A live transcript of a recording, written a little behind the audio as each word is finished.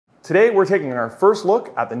Today we're taking our first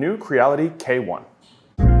look at the new Creality K1.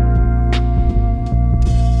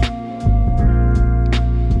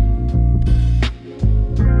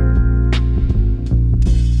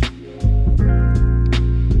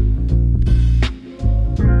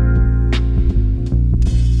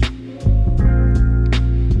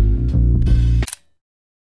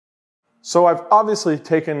 So I've obviously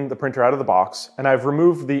taken the printer out of the box and I've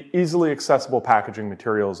removed the easily accessible packaging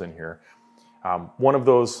materials in here. One of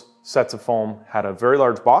those sets of foam had a very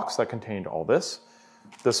large box that contained all this.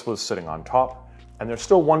 This was sitting on top, and there's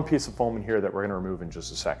still one piece of foam in here that we're going to remove in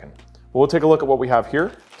just a second. But we'll take a look at what we have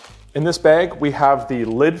here. In this bag, we have the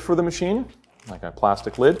lid for the machine, like a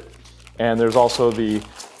plastic lid, and there's also the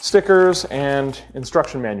stickers and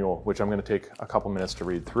instruction manual, which I'm going to take a couple minutes to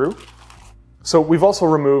read through. So we've also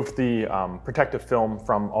removed the protective film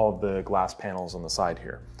from all of the glass panels on the side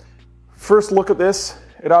here. First look at this,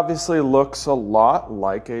 it obviously looks a lot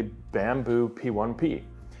like a bamboo P1P.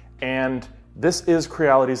 And this is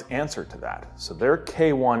Creality's answer to that. So their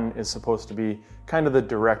K1 is supposed to be kind of the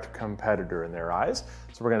direct competitor in their eyes.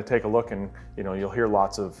 So we're going to take a look, and you'll hear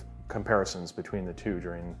lots of comparisons between the two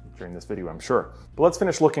during this video, I'm sure. But let's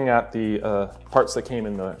finish looking at the parts that came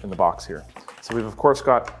in the box here. So we've of course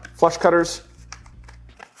got flush cutters.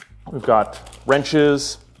 We've got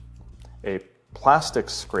wrenches, a plastic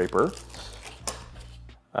scraper,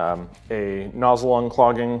 a nozzle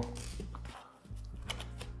unclogging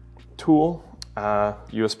tool,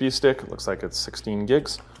 USB stick, it looks like it's 16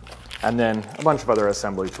 gigs, and then a bunch of other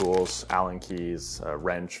assembly tools, Allen keys, a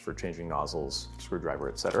wrench for changing nozzles, screwdriver,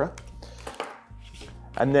 etc.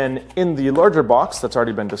 And then in the larger box that's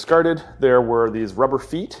already been discarded, there were these rubber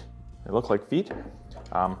feet, they look like feet,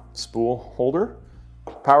 spool holder,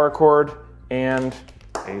 power cord, and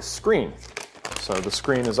a screen. So the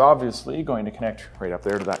screen is obviously going to connect right up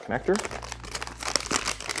there to that connector.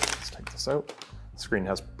 Let's take this out. The screen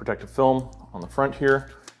has protective film on the front here,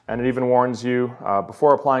 and it even warns you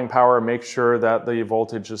before applying power, make sure that the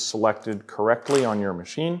voltage is selected correctly on your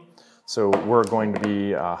machine. So we're going to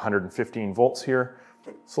be 115 volts here.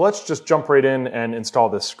 So let's just jump right in and install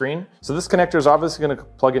this screen. So this connector is obviously going to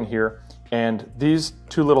plug in here, and these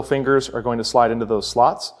two little fingers are going to slide into those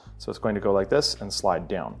slots. So it's going to go like this and slide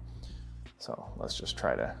down. So let's just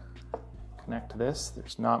try to connect to this.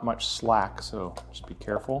 There's not much slack, so just be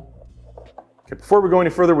careful. Okay, before we go any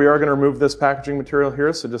further, we are going to remove this packaging material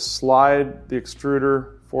here. So just slide the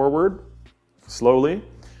extruder forward slowly,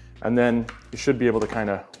 and then you should be able to kind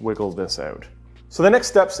of wiggle this out. So the next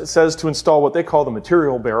steps, it says to install what they call the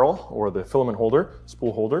material barrel, or the filament holder,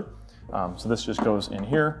 spool holder. So this just goes in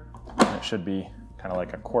here, and it should be kind of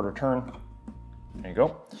like a quarter turn. There you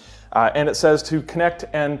go. And it says to connect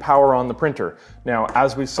and power on the printer. Now,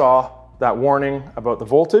 as we saw that warning about the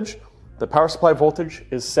voltage, the power supply voltage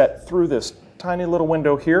is set through this tiny little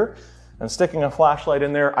window here, and sticking a flashlight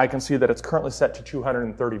in there, I can see that it's currently set to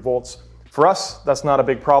 230 volts. For us, that's not a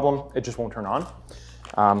big problem. It just won't turn on.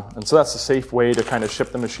 And so that's a safe way to kind of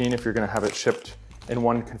ship the machine if you're going to have it shipped in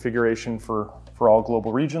one configuration for all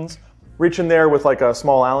global regions. Reach in there with like a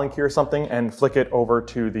small Allen key or something and flick it over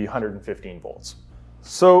to the 115 volts.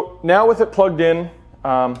 So now with it plugged in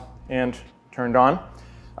and turned on,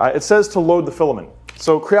 it says to load the filament.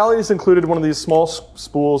 So Creality's included one of these small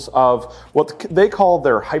spools of what they call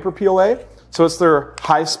their hyper PLA. So it's their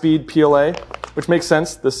high-speed PLA, which makes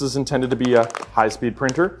sense. This is intended to be a high-speed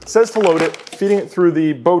printer. It says to load it, feeding it through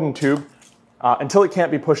the Bowden tube until it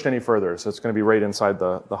can't be pushed any further. So it's going to be right inside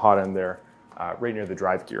the hot end there, right near the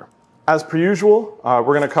drive gear. As per usual, we're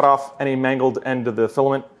going to cut off any mangled end of the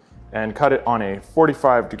filament and cut it on a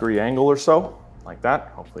 45-degree angle or so, like that.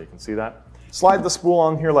 Hopefully you can see that. Slide the spool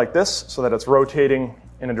on here like this so that it's rotating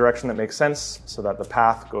in a direction that makes sense, so that the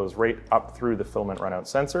path goes right up through the filament runout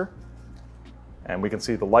sensor. And we can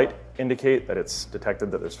see the light indicate that it's detected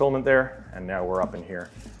that there's filament there, and now we're up in here.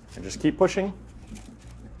 And just keep pushing,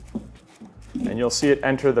 and you'll see it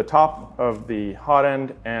enter the top of the hot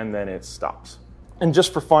end, and then it stops. And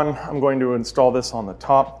just for fun, I'm going to install this on the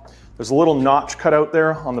top. There's a little notch cut out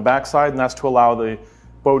there on the back side, and that's to allow the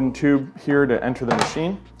Bowden tube here to enter the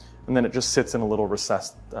machine. And then it just sits in a little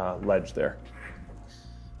recessed ledge there.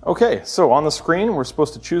 Okay, so on the screen, we're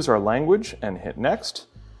supposed to choose our language and hit next.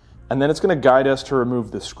 And then it's going to guide us to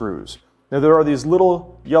remove the screws. Now there are these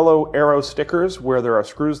little yellow arrow stickers where there are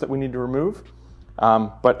screws that we need to remove,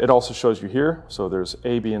 but it also shows you here. So there's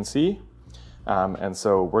A, B, and C. And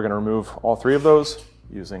so we're going to remove all three of those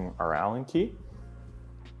using our Allen key.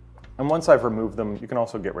 And once I've removed them, you can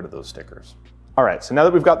also get rid of those stickers. All right, so now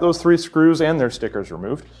that we've got those three screws and their stickers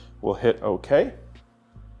removed, we'll hit OK.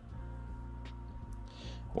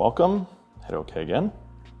 Welcome, hit OK again.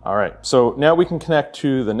 All right, so now we can connect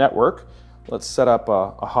to the network. Let's set up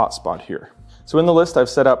a hotspot here. So in the list, I've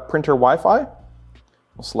set up printer Wi-Fi.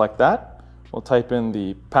 We'll select that. We'll type in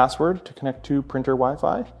the password to connect to printer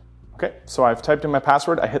Wi-Fi. Okay, so I've typed in my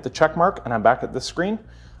password. I hit the check mark and I'm back at this screen.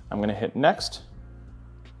 I'm going to hit next.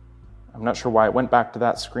 I'm not sure why it went back to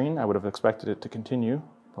that screen. I would have expected it to continue,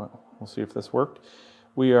 but we'll see if this worked.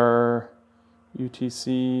 We are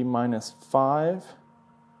UTC -5.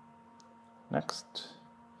 Next.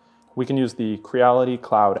 We can use the Creality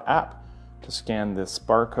Cloud app to scan this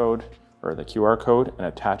barcode or the QR code and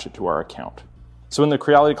attach it to our account. So in the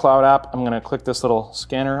Creality Cloud app, I'm going to click this little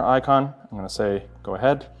scanner icon. I'm going to say go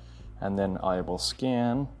ahead, and then I will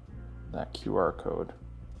scan that QR code.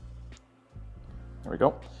 There we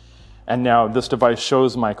go. And now this device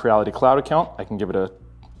shows my Creality Cloud account. I can give it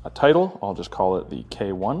a title. I'll just call it the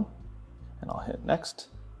K1, and I'll hit next.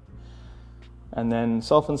 And then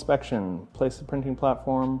self-inspection, place the printing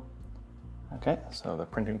platform. Okay, so the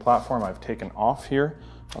printing platform I've taken off here.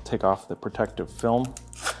 I'll take off the protective film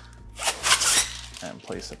and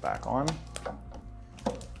place it back on.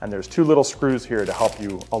 And there's two little screws here to help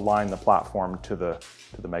you align the platform to the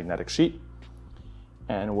magnetic sheet.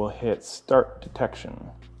 And we'll hit start detection.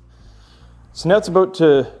 So now it's about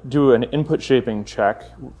to do an input shaping check.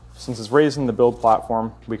 Since it's raising the build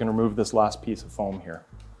platform, we can remove this last piece of foam here.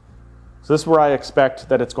 So this is where I expect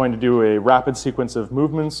that it's going to do a rapid sequence of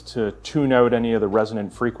movements to tune out any of the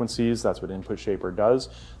resonant frequencies. That's what Input Shaper does.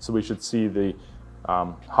 So we should see the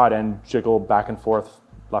hot end jiggle back and forth,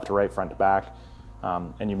 left to right, front to back.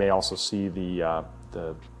 And you may also see the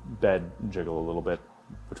bed jiggle a little bit,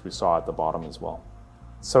 which we saw at the bottom as well.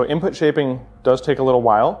 So input shaping does take a little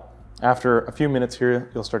while. After a few minutes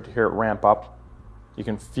here, you'll start to hear it ramp up. You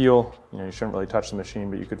can feel, you shouldn't really touch the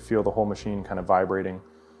machine, but you could feel the whole machine kind of vibrating.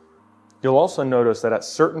 You'll also notice that at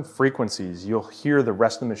certain frequencies, you'll hear the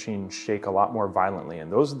rest of the machine shake a lot more violently.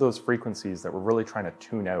 And those are those frequencies that we're really trying to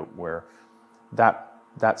tune out, where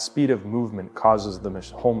that speed of movement causes the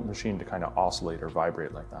whole machine to kind of oscillate or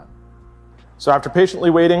vibrate like that. So after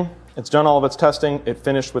patiently waiting, it's done all of its testing. It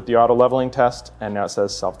finished with the auto leveling test, and now it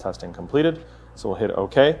says self-testing completed. So we'll hit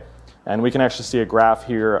OK. And we can actually see a graph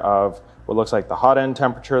here of what looks like the hot end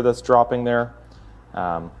temperature that's dropping there.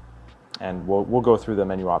 And we'll go through the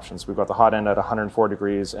menu options. We've got the hot end at 104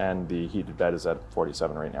 degrees and the heated bed is at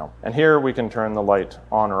 47 right now. And here we can turn the light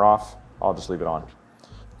on or off. I'll just leave it on. All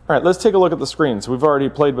right, let's take a look at the screen. So we've already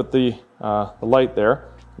played with the light there.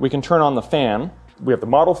 We can turn on the fan. We have the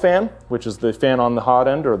model fan, which is the fan on the hot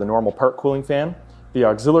end or the normal part cooling fan. The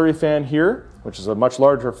auxiliary fan here, which is a much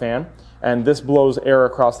larger fan. And this blows air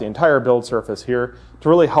across the entire build surface here to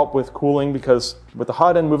really help with cooling, because with the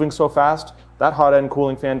hot end moving so fast, that hot end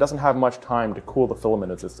cooling fan doesn't have much time to cool the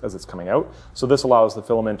filament as it's coming out. So this allows the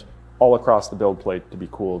filament all across the build plate to be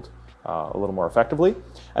cooled a little more effectively.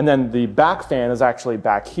 And then the back fan is actually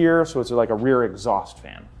back here, so it's like a rear exhaust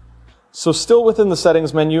fan. So still within the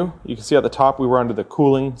settings menu, you can see at the top we were under the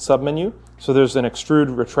cooling submenu. So there's an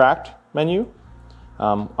extrude retract menu.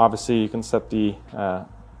 Obviously you can set the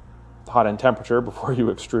hot end temperature before you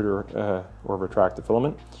extrude or retract the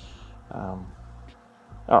filament.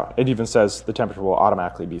 It even says the temperature will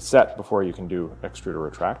automatically be set before you can do extrude or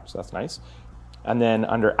retract, so that's nice. And then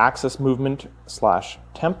under axis movement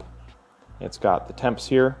 / temp, it's got the temps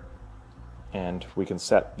here, and we can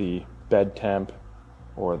set the bed temp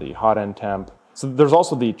or the hot end temp. So there's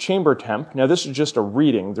also the chamber temp. Now this is just a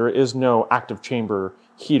reading. There is no active chamber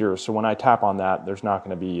heater, so when I tap on that, there's not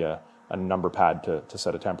going to be a number pad to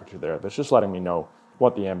set a temperature there. But it's just letting me know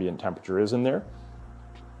what the ambient temperature is in there.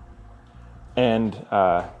 And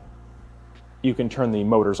you can turn the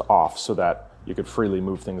motors off so that you could freely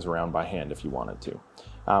move things around by hand if you wanted to.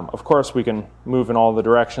 Of course, we can move in all the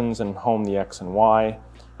directions and home the X and Y.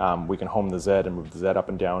 We can home the Z and move the Z up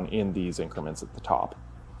and down in these increments at the top.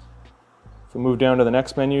 If we move down to the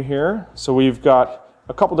next menu here, so we've got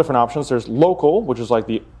a couple different options. There's local, which is like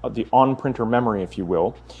the on-printer memory, if you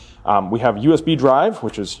will. We have USB drive,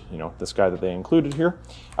 which is this guy that they included here,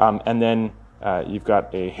 and then you've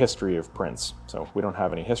got a history of prints. So we don't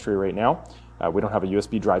have any history right now. We don't have a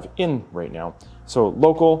USB drive in right now. So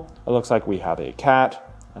local, it looks like we have a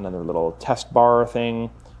cat, another little test bar thing,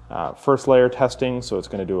 first layer testing, so it's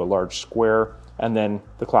going to do a large square, and then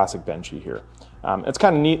the classic Benchy here. It's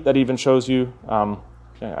kind of neat that even shows you,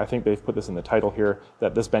 I think they've put this in the title here,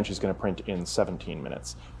 that this Benchy is going to print in 17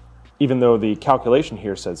 minutes. Even though the calculation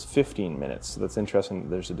here says 15 minutes. So that's interesting,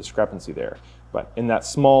 there's a discrepancy there. But in that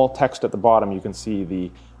small text at the bottom, you can see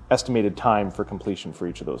the estimated time for completion for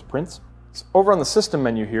each of those prints. So over on the system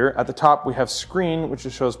menu here, at the top we have screen, which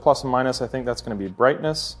just shows plus and minus. I think that's going to be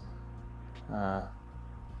brightness.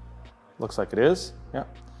 looks like it is, yeah.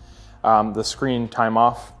 The screen time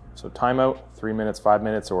off, so timeout, 3 minutes, 5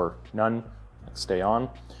 minutes, or none, stay on.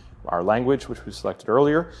 Our language, which we selected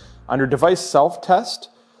earlier. Under device self-test,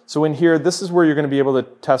 so in here, this is where you're going to be able to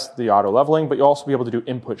test the auto leveling, but you'll also be able to do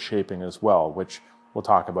input shaping as well, which we'll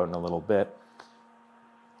talk about in a little bit.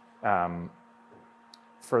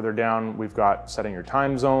 Further down, we've got setting your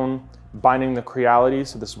time zone, binding the Creality,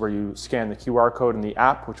 so this is where you scan the QR code in the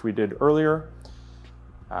app, which we did earlier.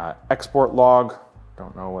 Export log,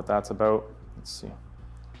 don't know what that's about. Let's see,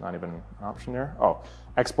 not even an option there. Oh,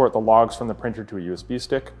 export the logs from the printer to a USB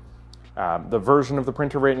stick. The version of the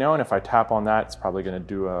printer right now, and if I tap on that, it's probably going to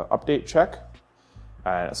do an update check.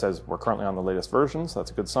 It says we're currently on the latest version, so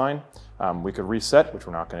that's a good sign. We could reset, which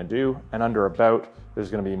we're not going to do, and under About, there's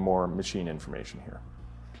going to be more machine information here.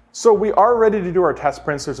 So we are ready to do our test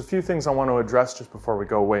prints. There's a few things I want to address just before we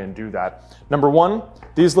go away and do that. Number one,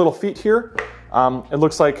 these little feet here. It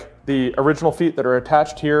looks like the original feet that are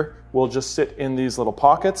attached here will just sit in these little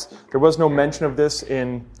pockets. There was no mention of this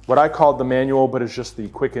in what I called the manual, but it's just the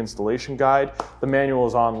quick installation guide. The manual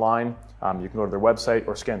is online. You can go to their website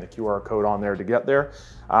or scan the QR code on there to get there.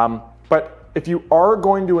 But if you are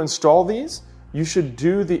going to install these, you should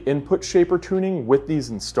do the input shaper tuning with these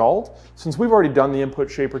installed. Since we've already done the input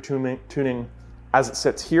shaper tuning as it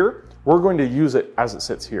sits here, we're going to use it as it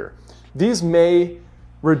sits here. These may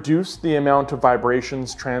reduce the amount of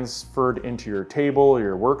vibrations transferred into your table or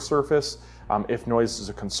your work surface if noise is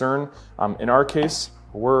a concern. In our case,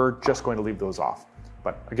 we're just going to leave those off.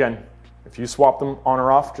 But again, if you swap them on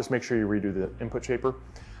or off, just make sure you redo the input shaper.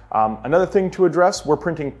 Another thing to address, we're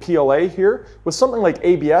printing PLA here. With something like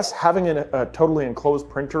ABS, having a totally enclosed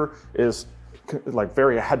printer is like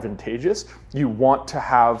very advantageous. You want to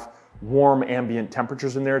have warm ambient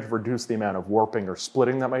temperatures in there to reduce the amount of warping or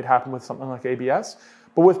splitting that might happen with something like ABS.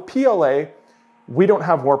 But with PLA, we don't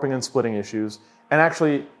have warping and splitting issues. And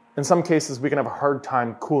actually, in some cases, we can have a hard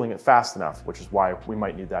time cooling it fast enough, which is why we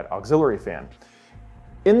might need that auxiliary fan.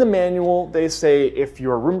 In the manual, they say if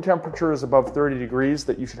your room temperature is above 30 degrees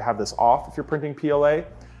that you should have this off if you're printing PLA.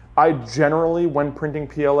 I generally, when printing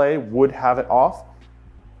PLA, would have it off.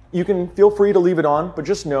 You can feel free to leave it on, but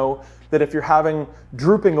just know that if you're having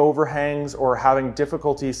drooping overhangs or having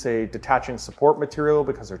difficulty, say, detaching support material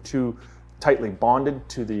because they're too tightly bonded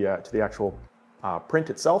to the actual print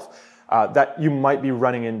itself, that you might be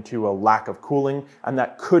running into a lack of cooling, and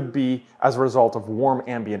that could be as a result of warm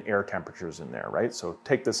ambient air temperatures in there, right? So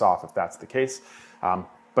take this off if that's the case.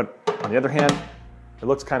 But on the other hand, it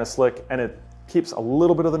looks kind of slick, and it keeps a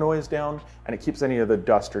little bit of the noise down, and it keeps any of the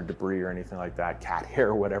dust or debris or anything like that, cat hair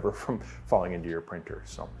or whatever, from falling into your printer.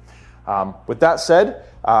 So with that said,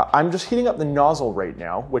 I'm just heating up the nozzle right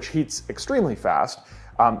now, which heats extremely fast.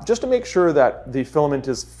 Just to make sure that the filament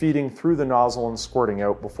is feeding through the nozzle and squirting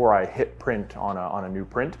out before I hit print on a new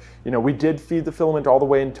print. You know, we did feed the filament all the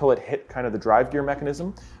way until it hit kind of the drive gear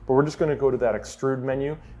mechanism, but we're just going to go to that extrude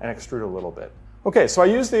menu and extrude a little bit. Okay, so I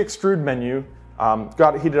used the extrude menu,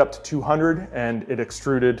 got it heated up to 200, and it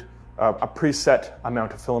extruded a preset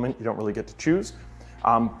amount of filament. You don't really get to choose.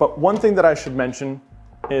 But one thing that I should mention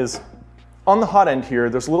is on the hot end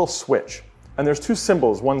here, there's a little switch. And there's two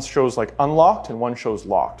symbols. One shows like unlocked and one shows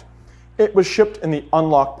locked. It was shipped in the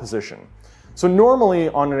unlocked position. So normally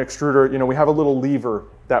on an extruder, you know, we have a little lever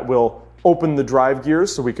that will open the drive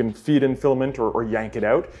gears so we can feed in filament or yank it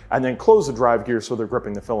out, and then close the drive gears so they're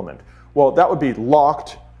gripping the filament. Well, that would be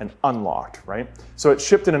locked and unlocked, right? So it's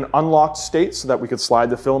shipped in an unlocked state so that we could slide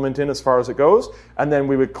the filament in as far as it goes, and then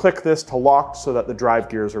we would click this to locked so that the drive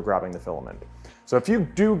gears are grabbing the filament. So if you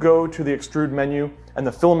do go to the extrude menu and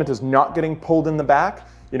the filament is not getting pulled in the back,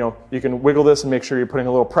 you know, you can wiggle this and make sure you're putting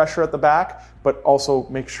a little pressure at the back, but also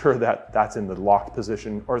make sure that that's in the locked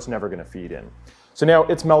position or it's never going to feed in. So now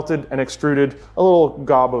it's melted and extruded a little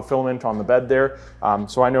gob of filament on the bed there.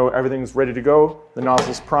 So I know everything's ready to go, the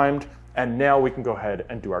nozzle's primed, and now we can go ahead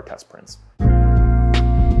and do our test prints.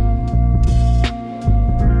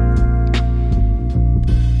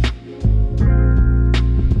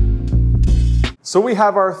 So we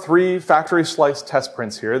have our 3 factory slice test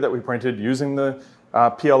prints here that we printed using the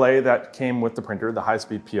PLA that came with the printer, the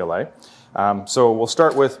high-speed PLA. So we'll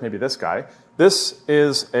start with maybe this guy. This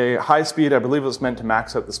is a high-speed, I believe it was meant to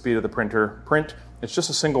max out the speed of the printer print. It's just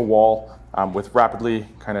a single wall with rapidly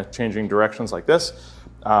kind of changing directions like this.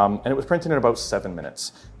 And it was printed in about 7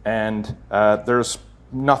 minutes. And there's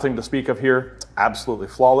nothing to speak of here, absolutely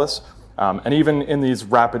flawless. And even in these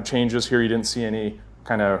rapid changes here, you didn't see any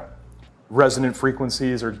kind of resonant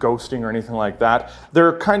frequencies or ghosting or anything like that.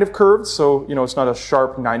 They're kind of curved, so it's not a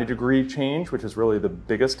sharp 90-degree change, which is really the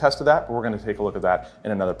biggest test of that, but we're going to take a look at that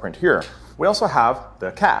in another print here. We also have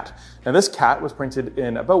the cat. Now this cat was printed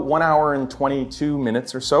in about 1 hour and 22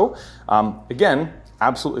 minutes or so. Again,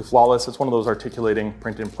 absolutely flawless. It's one of those articulating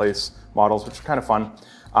print-in-place models, which is kind of fun.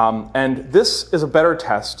 And this is a better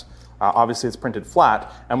test. Obviously it's printed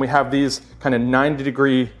flat, and we have these kind of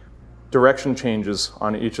 90-degree direction changes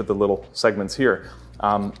on each of the little segments here.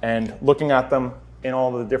 And looking at them in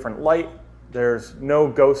all the different light, there's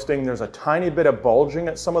no ghosting. There's a tiny bit of bulging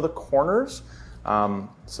at some of the corners.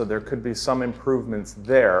 So there could be some improvements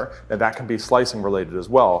there. Now that can be slicing related as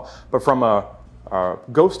well. But from a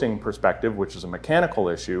ghosting perspective, which is a mechanical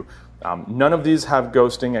issue, none of these have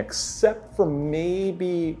ghosting except for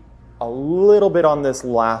maybe a little bit on this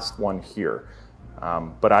last one here.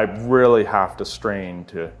 But I really have to strain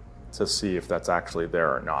to see if that's actually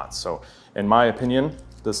there or not. So in my opinion,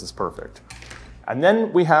 this is perfect. And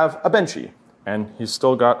then we have a benchy, and he's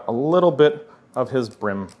still got a little bit of his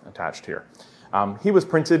brim attached here. He was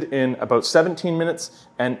printed in about 17 minutes,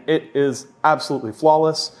 and it is absolutely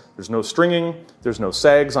flawless. There's no stringing, there's no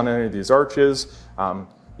sags on any of these arches.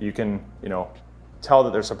 You can, tell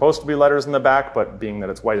that there's supposed to be letters in the back, but being that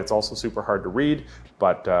it's white, it's also super hard to read.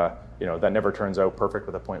 But that never turns out perfect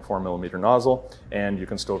with a 0.4mm nozzle, and you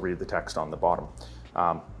can still read the text on the bottom.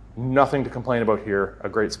 Nothing to complain about here, a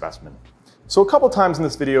great specimen. So a couple times in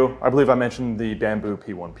this video, I believe I mentioned the Bamboo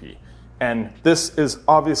P1P. And this is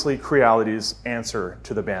obviously Creality's answer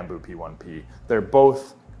to the Bamboo P1P. They're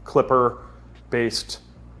both clipper-based,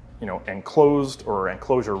 enclosed or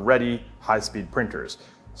enclosure-ready high-speed printers.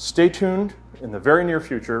 Stay tuned. In the very near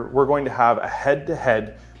future, we're going to have a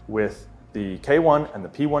head-to-head with the K1 and the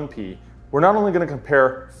P1P. We're not only going to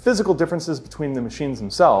compare physical differences between the machines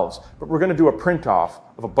themselves, but we're going to do a print-off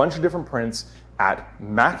of a bunch of different prints at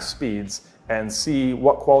max speeds and see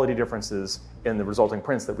what quality differences in the resulting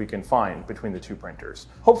prints that we can find between the two printers.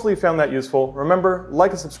 Hopefully you found that useful. Remember,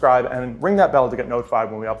 like and subscribe and ring that bell to get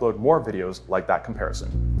notified when we upload more videos like that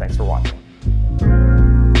comparison. Thanks for watching.